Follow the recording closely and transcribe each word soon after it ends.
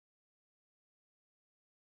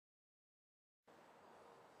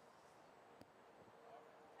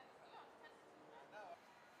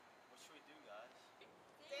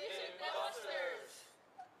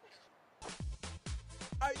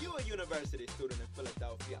university student in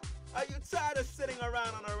Philadelphia. Are you tired of sitting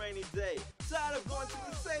around on a rainy day? Tired of going to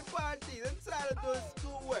the same parties and tired of doing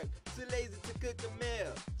schoolwork? Too lazy to cook a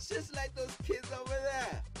meal? Just like those kids over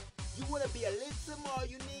there. You want to be a little more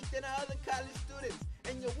unique than other college students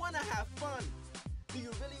and you want to have fun. Do you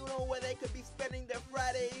really know where they could be spending their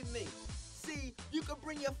Friday evening? See, you could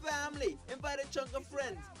bring your family, invite a chunk of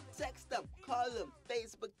friends, text them, call them,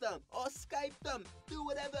 Facebook them, or Skype them. Do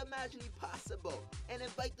whatever imaginably possible and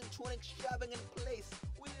invite them to an extravagant place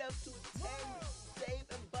we love to attend.